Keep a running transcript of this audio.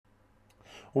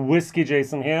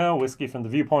WhiskyJason here, whiskey from the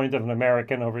viewpoint of an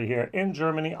American over here in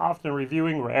Germany, often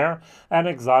reviewing rare and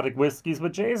exotic whiskeys.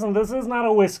 But Jason, this is not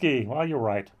a whiskey. Well, you're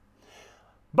right.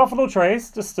 Buffalo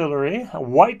Trace Distillery,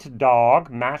 White Dog,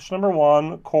 match number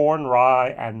 1, corn, rye,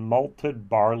 and malted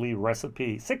barley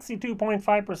recipe.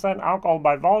 62.5% alcohol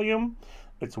by volume.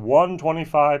 It's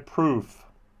 125 proof.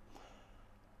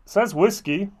 Says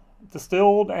whiskey,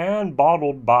 distilled and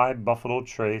bottled by Buffalo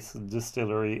Trace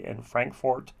Distillery in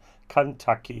Frankfort,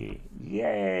 Kentucky.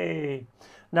 Yay!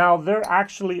 Now, there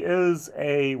actually is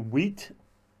a wheat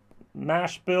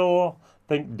mash bill.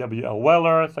 Think W.L.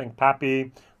 Weller, think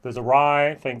Pappy. There's a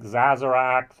rye, think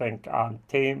Sazerac, think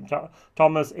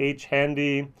Thomas H.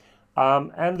 Handy.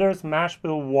 And there's mash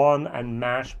bill 1 and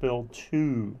mash bill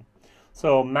 2.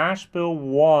 So mash bill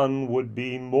 1 would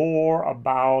be more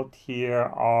about here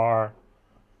are...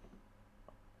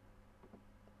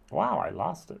 Wow, I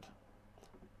lost it.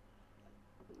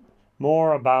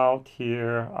 More about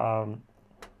here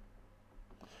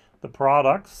the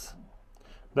products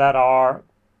that are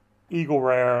Eagle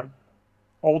Rare,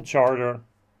 Old Charter,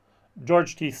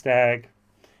 George T. Stagg,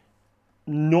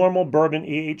 normal Bourbon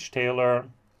E.H. Taylor,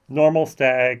 normal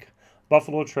Stagg,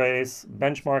 Buffalo Trace,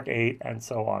 Benchmark 8, and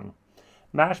so on.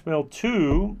 Mash bill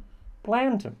 2,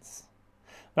 Blanton's.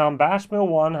 Now, mash bill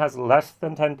 1 has less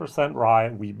than 10% rye,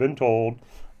 we've been told.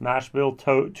 Mash bill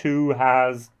 2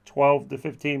 has 12 to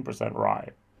 15% rye.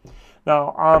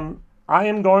 Now, I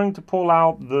am going to pull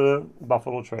out the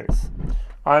Buffalo Trace.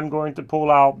 I'm going to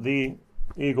pull out the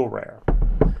Eagle Rare.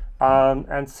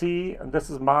 And see, this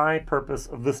is my purpose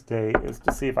of this day, is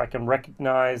to see if I can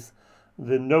recognize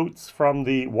the notes from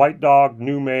the White Dog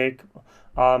new make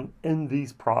in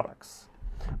these products.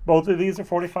 Both of these are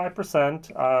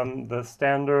 45%. The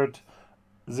standard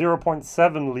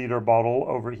 0.7 liter bottle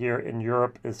over here in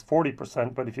Europe is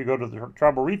 40%, but if you go to the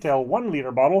Travel Retail 1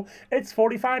 liter bottle, it's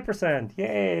 45%.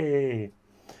 Yay!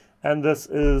 And this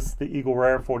is the Eagle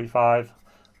Rare 45.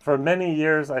 For many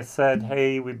years, I said,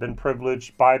 hey, we've been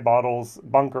privileged, buy bottles,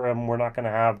 bunker them. We're not going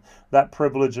to have that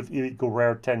privilege of Eagle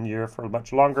Rare 10-year for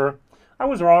much longer. I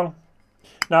was wrong.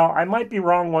 Now, I might be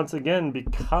wrong once again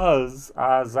because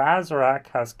Sazerac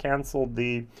has canceled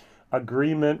the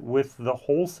agreement with the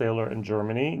wholesaler in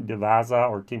Germany, Devasa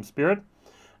or Team Spirit,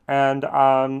 and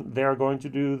they're going to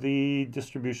do the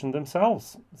distribution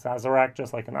themselves. Sazerac,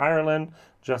 just like in Ireland,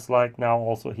 just like now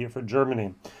also here for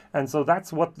Germany. And so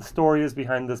that's what the story is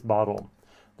behind this bottle.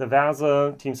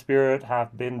 Devasa, Team Spirit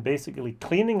have been basically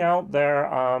cleaning out their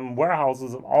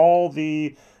warehouses of all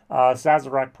the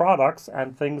Sazerac products,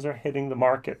 and things are hitting the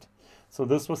market. So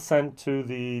this was sent to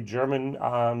the German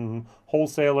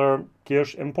wholesaler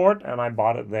Kirsch Import, and I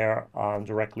bought it there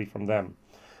directly from them.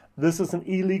 This is an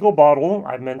illegal bottle.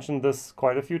 I've mentioned this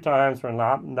quite a few times. We're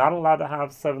not allowed to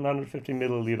have 750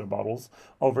 milliliter bottles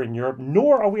over in Europe,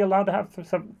 nor are we allowed to have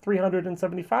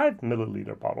 375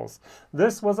 milliliter bottles.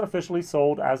 This was officially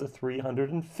sold as a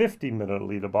 350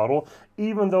 milliliter bottle,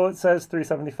 even though it says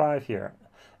 375 here.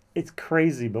 It's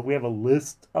crazy, but we have a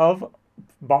list of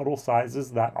bottle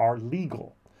sizes that are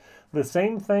legal. The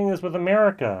same thing is with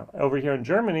America. Over here in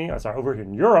Germany, over here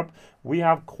in Europe, we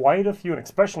have quite a few, and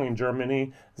especially in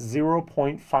Germany,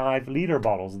 0.5 liter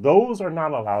bottles. Those are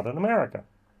not allowed in America.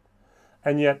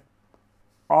 And yet,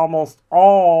 almost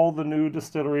all the new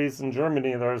distilleries in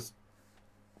Germany, there's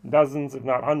dozens, if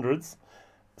not hundreds,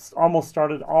 all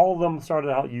of them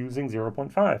started out using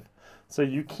 0.5. So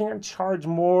you can't charge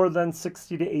more than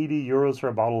 60 to 80 euros for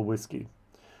a bottle of whiskey.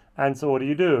 And so what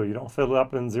do? You don't fill it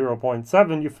up in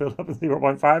 0.7, you fill it up in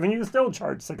 0.5, and you still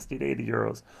charge 60 to 80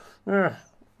 euros.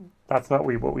 That's not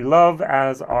what we love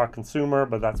as our consumer,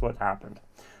 but that's what happened.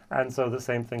 And so the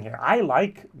same thing here. I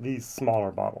like these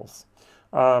smaller bottles,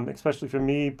 especially for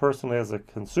me personally as a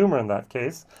consumer in that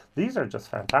case. These are just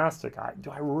fantastic.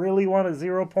 Do I really want a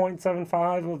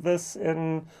 0.75 of this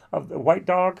of the White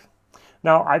Dog?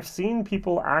 Now, I've seen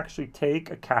people actually take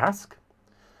a cask,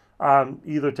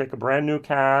 either take a brand new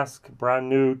cask, brand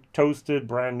new toasted,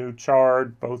 brand new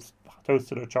charred, both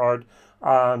toasted or charred,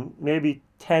 maybe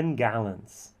 10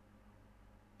 gallons,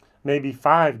 maybe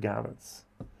 5 gallons,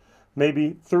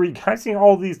 maybe 3. I've seen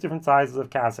all these different sizes of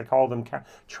casks. I call them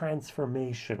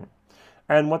transformation.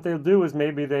 And what they'll do is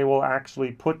maybe they will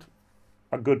actually put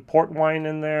a good port wine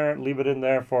in there, leave it in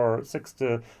there for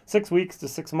 6 weeks to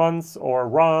 6 months, or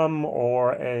rum,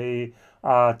 or a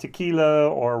tequila,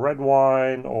 or red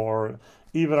wine, or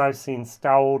even I've seen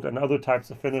stout and other types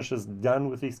of finishes done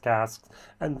with these casks.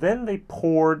 And then they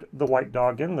poured the White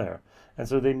Dog in there. And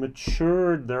so they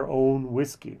matured their own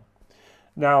whiskey.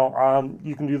 Now,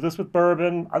 you can do this with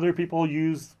bourbon. Other people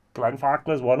use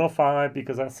Glenfarclas is 105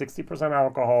 because that's 60%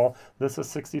 alcohol. This is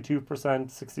 62%,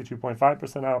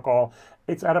 62.5% alcohol.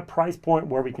 It's at a price point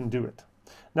where we can do it.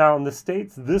 Now, in the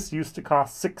States, this used to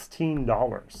cost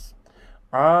 $16.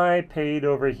 I paid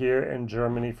over here in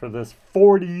Germany for this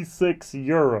 46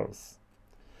 euros.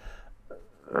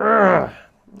 Ugh.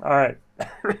 All right.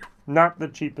 Not the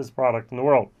cheapest product in the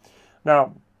world.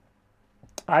 Now,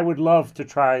 I would love to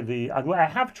try I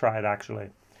have tried actually.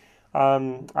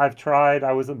 I've tried,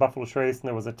 I was at Buffalo Trace and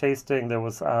there was a tasting. There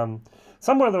was,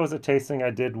 somewhere there was a tasting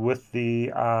I did with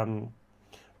the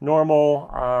normal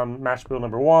mash bill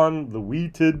number 1, the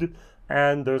wheated,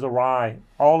 and there's a rye,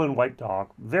 all in White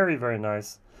Dog. Very, very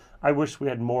nice. I wish we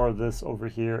had more of this over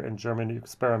here in Germany to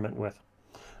experiment with.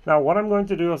 Now, what I'm going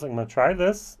to do is I'm going to try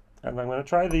this, and I'm going to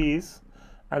try these,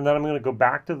 and then I'm going to go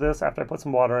back to this after I put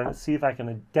some water in and see if I can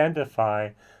identify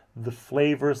the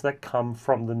flavors that come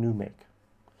from the new make.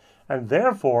 And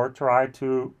therefore, try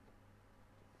to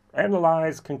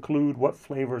analyze, conclude what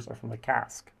flavors are from the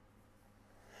cask.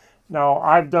 Now,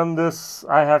 I've done this.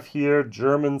 I have here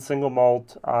German single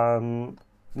malt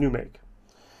new make.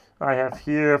 I have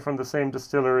here from the same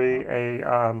distillery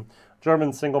a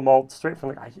German single malt straight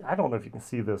from the, I don't know if you can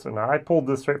see this or not. I pulled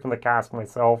this straight from the cask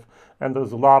myself, and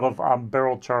there's a lot of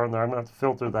barrel char in there. I'm going to have to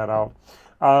filter that out.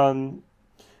 And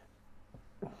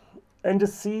to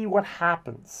see what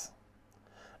happens.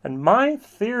 And my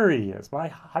theory is, my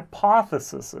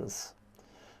hypothesis is,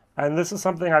 and this is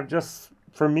something I've just,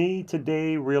 for me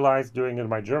today, realized doing in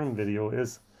my German video,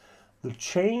 is the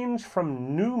change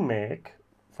from new make,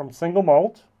 from single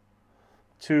malt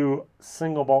to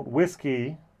single malt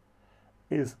whiskey,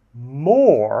 is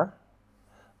more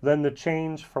than the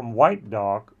change from White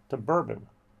Dog to bourbon.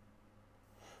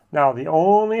 Now, the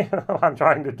only, I'm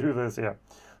trying to do this here.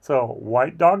 So,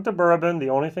 White Dog to bourbon, the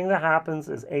only thing that happens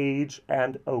is age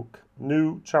and oak,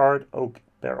 new charred oak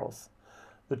barrels.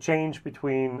 The change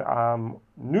between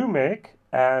new make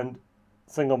and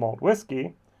single malt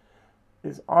whiskey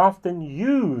is often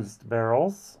used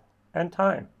barrels and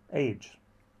time, age.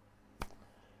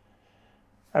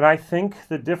 And I think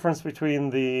the difference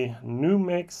between the new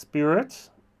make spirit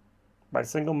by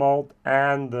single malt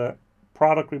and the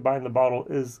product we buy in the bottle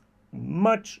is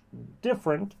much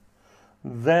different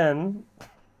than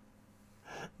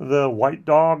the White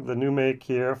Dog, the new make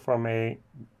here from a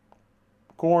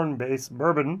corn-based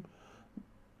bourbon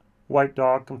White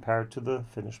Dog compared to the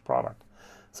finished product.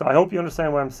 So I hope you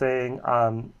understand what I'm saying.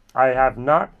 I have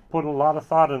not put a lot of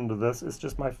thought into this. It's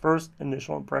just my first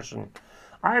initial impression.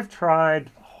 I've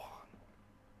tried,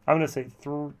 I'm going to say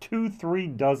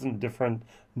 2-3 dozen different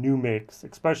new makes,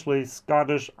 especially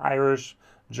Scottish, Irish,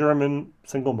 German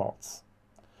single malts.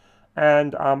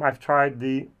 And I've tried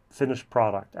the finished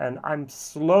product. And I'm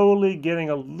slowly getting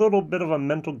a little bit of a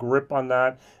mental grip on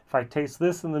that. If I taste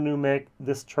this in the new make,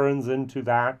 this turns into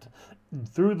that.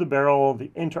 Through the barrel, the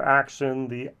interaction,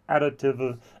 the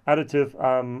additive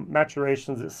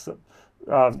maturations, this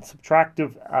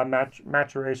subtractive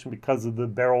maturation because of the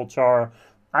barrel char.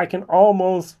 I can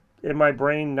almost, in my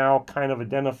brain now, kind of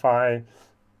identify,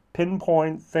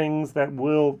 pinpoint things that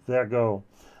will there go.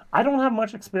 I don't have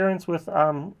much experience with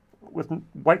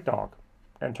White Dog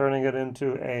and turning it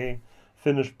into a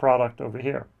finished product over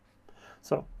here.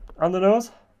 So on the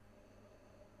nose,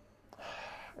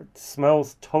 it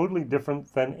smells totally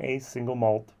different than a single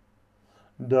malt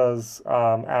does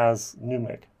as new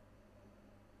make.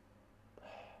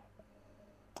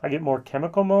 I get more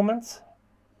chemical moments,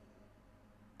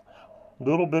 a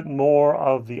little bit more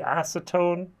of the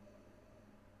acetone,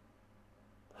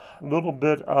 a little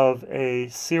bit of a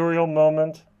cereal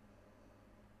moment,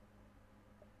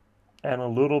 and a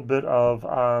little bit of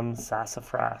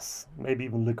sassafras, maybe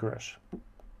even licorice.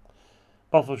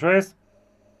 Buffalo Trace.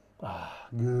 Ah,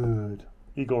 good.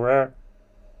 Eagle Rare.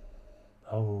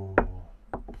 Oh.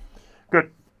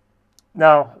 Good.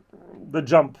 Now, the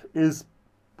jump is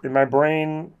in my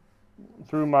brain,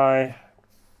 through my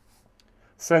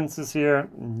senses here,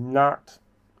 not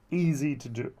easy to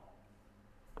do.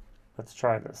 Let's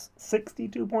try this.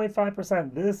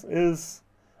 62.5%. This is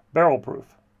barrel proof.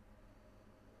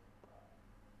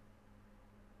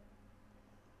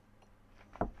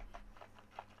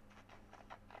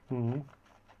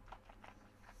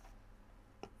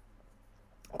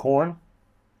 Corn.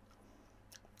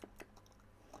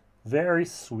 Very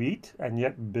sweet and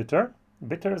yet bitter.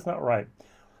 Bitter is not right.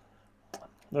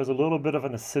 There's a little bit of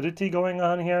an acidity going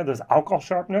on here. There's alcohol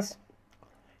sharpness,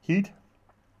 heat.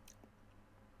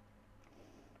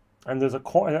 And there's a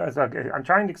corn, I'm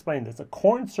trying to explain this, a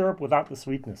corn syrup without the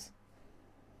sweetness.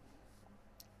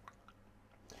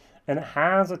 And it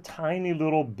has a tiny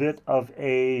little bit of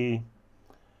a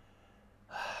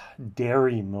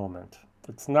dairy moment.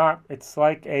 It's not, it's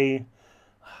like a,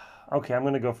 okay, I'm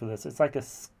going to go for this. It's like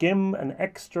an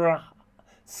extra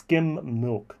skim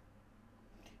milk.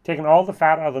 Taking all the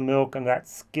fat out of the milk and that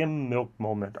skim milk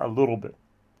moment a little bit.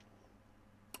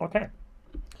 Okay,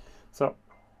 so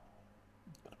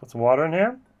put some water in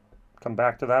here. Come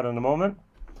back to that in a moment.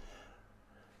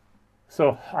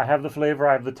 So I have the flavor,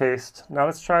 I have the taste. Now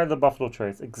let's try the Buffalo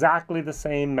Trace. Exactly the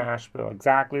same mash bill,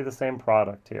 exactly the same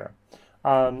product here.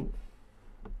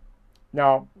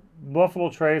 Now, Buffalo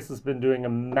Trace has been doing a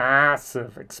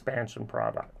massive expansion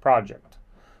project.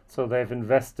 So they've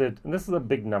invested, and this is a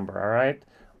big number, all right?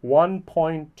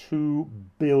 1.2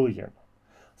 billion.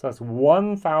 So that's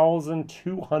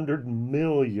 1,200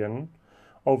 million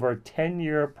over a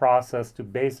 10-year process to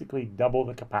basically double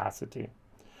the capacity.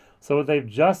 So what they've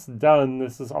just done,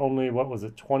 this is only, what was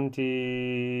it,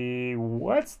 3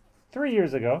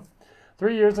 years ago.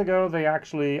 3 years ago, they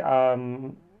actually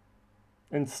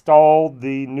installed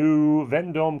the new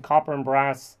Vendome copper and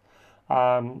brass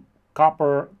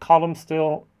copper column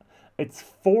still. It's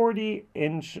 40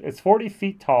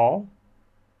 feet tall.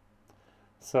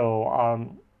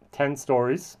 So 10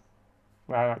 stories.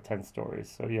 Well, not 10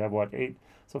 stories. So you have what, 8?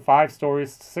 So 5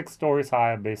 stories, 6 stories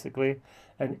high, basically,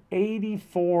 and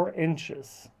 84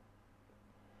 inches.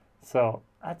 So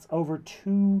that's over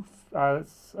 2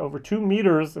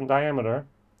 meters in diameter.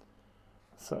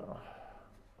 So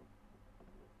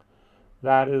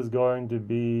that is going to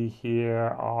be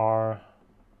here are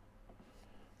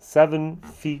 7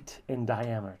 feet in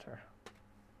diameter.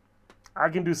 I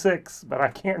can do 6, but I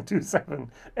can't do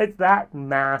 7. It's that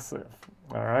massive,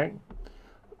 all right?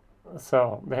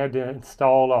 So they had to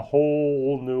install a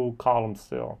whole new column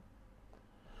still.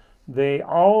 They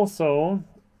also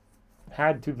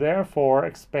had to therefore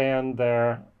expand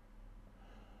their,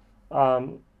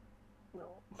 how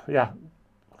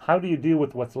do you deal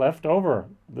with what's left over?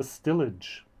 The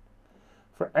stillage.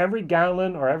 For every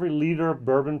gallon or every liter of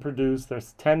bourbon produced,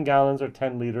 there's 10 gallons or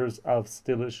 10 liters of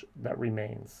stillage that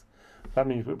remains. That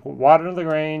means you put water in the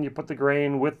grain, you put the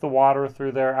grain with the water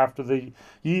through there after the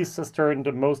yeast has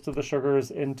turned most of the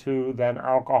sugars into then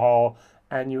alcohol,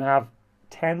 and you have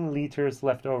 10 liters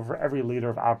left over every liter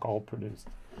of alcohol produced.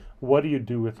 What do you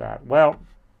do with that? Well,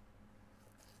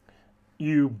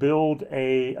 you build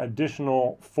a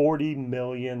additional $40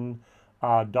 million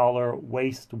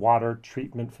wastewater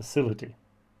treatment facility.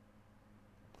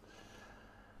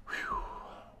 Whew.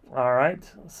 All right,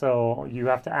 so you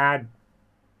have to add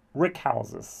rick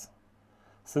houses.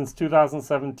 Since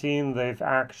 2017, they've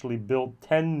actually built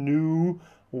 10 new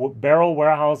barrel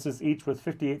warehouses, each with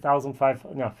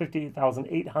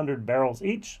 58,800 barrels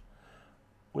each,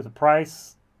 with a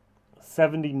price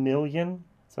 70 million.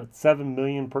 So it's 7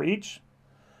 million per each.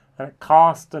 And it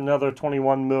cost another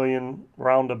 21 million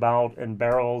roundabout in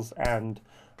barrels and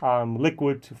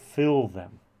liquid to fill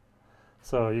them.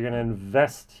 So you're going to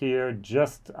invest here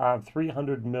just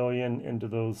 300 million into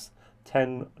those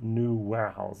 10 new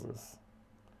warehouses.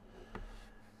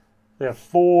 They have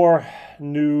 4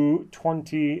 new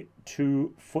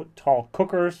 22-foot tall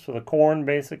cookers for the corn,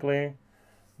 basically.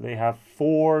 They have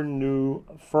 4 new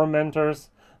fermenters.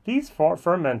 These 4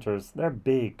 fermenters, they're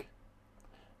big.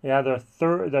 Yeah,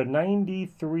 they're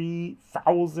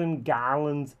 93,000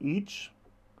 gallons each.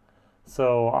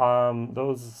 So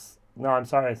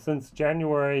since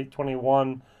January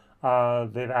 21,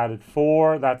 they've added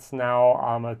 4. That's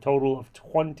now a total of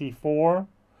 24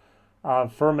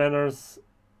 fermenters,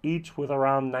 each with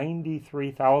around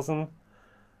 93,000.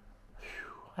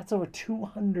 That's over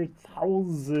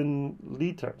 200,000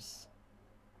 liters.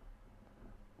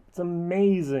 It's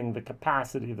amazing the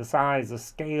capacity, the size, the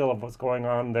scale of what's going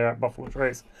on there at Buffalo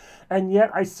Trace. And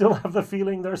yet I still have the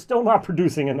feeling they're still not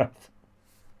producing enough.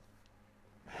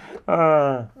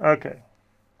 Okay.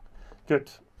 Good.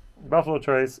 Buffalo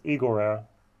Trace, Eagle Rare.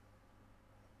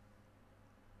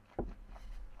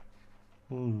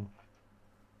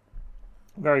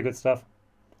 Very good stuff.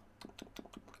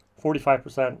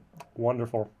 45%.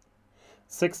 Wonderful.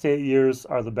 6 to 8 years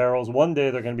are the barrels. One day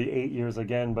they're going to be 8 years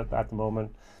again, but at the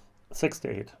moment, 6 to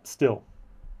 8. Still.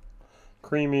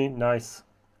 Creamy, nice.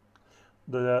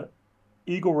 The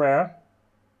Eagle Rare.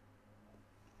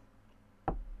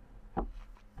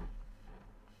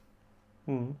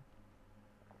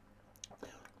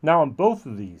 Now on both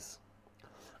of these,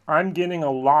 I'm getting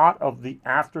a lot of the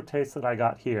aftertaste that I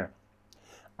got here.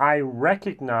 I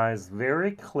recognize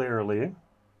very clearly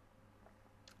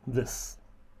this,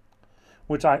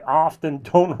 which I often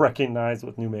don't recognize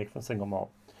with new make from single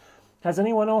malt. Has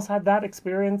anyone else had that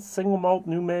experience? Single malt,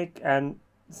 new make, and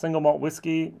single malt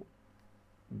whiskey,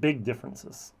 big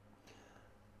differences.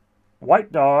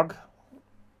 White Dog,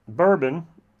 bourbon,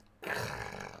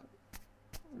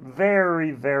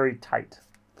 very, very tight.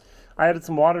 I added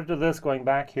some water to this going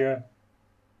back here.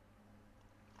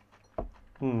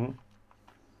 A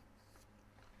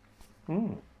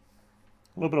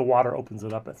little bit of water opens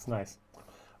it up. It's nice.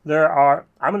 There are,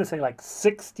 I'm going to say like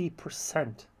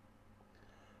 60%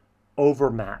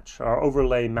 overmatch or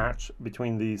overlay match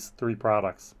between these three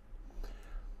products.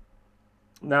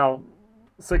 Now,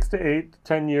 6 to 8,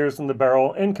 10 years in the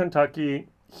barrel in Kentucky,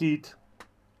 heat,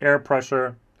 air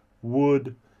pressure,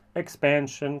 wood,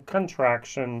 expansion,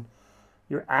 contraction.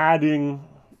 You're adding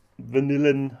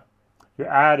vanillin, you're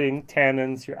adding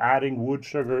tannins, you're adding wood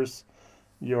sugars,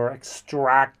 you're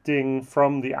extracting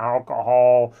from the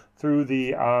alcohol through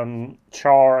the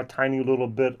char a tiny little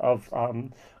bit of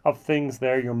things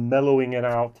there. You're mellowing it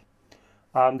out.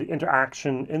 The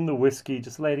interaction in the whiskey,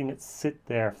 just letting it sit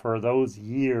there for those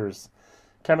years.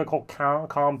 Chemical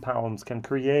compounds can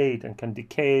create and can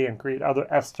decay and create other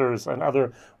esters and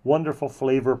other wonderful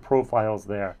flavor profiles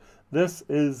there. This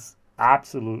is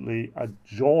absolutely a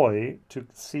joy to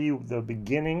see the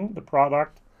beginning, the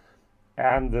product,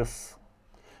 and this.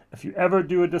 If you ever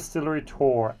do a distillery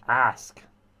tour, ask,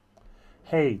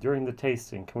 hey, during the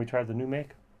tasting, can we try the new make?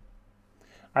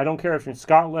 I don't care if you're in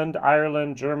Scotland,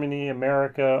 Ireland, Germany,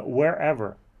 America,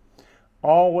 wherever.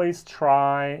 Always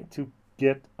try to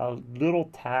get a little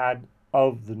tad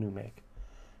of the new make,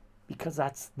 because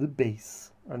that's the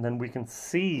base. And then we can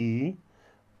see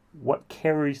what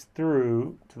carries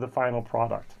through to the final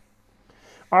product.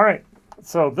 All right.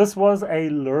 So this was a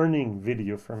learning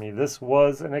video for me. This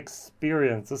was an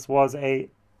experience. This was a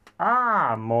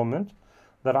moment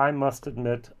that I must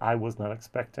admit I was not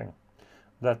expecting.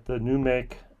 That the new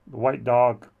make, the White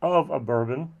Dog of a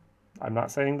bourbon, I'm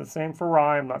not saying the same for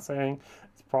rye. I'm not saying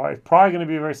it's probably going to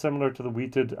be very similar to the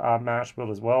wheated mash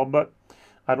bill as well, but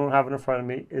I don't have it in front of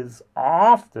me, is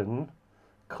often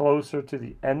closer to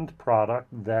the end product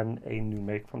than a new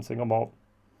make from single malt.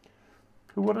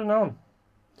 Who would have known?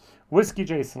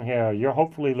 WhiskyJason here. You're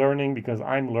hopefully learning, because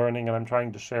I'm learning, and I'm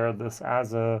trying to share this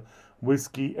as a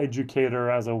whiskey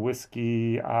educator, as a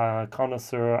whiskey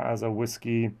connoisseur, as a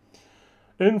whiskey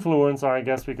influencer, I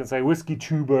guess we can say, whiskey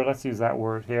tuber. Let's use that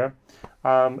word here.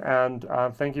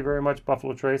 Thank you very much,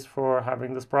 Buffalo Trace, for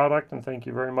having this product, and thank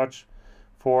you very much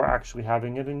for actually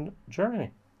having it in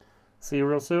Germany. See you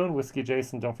real soon.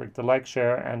 WhiskyJason. Don't forget to like,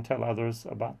 share, and tell others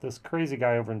about this crazy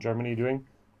guy over in Germany doing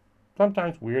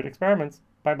sometimes weird experiments.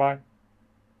 Bye-bye.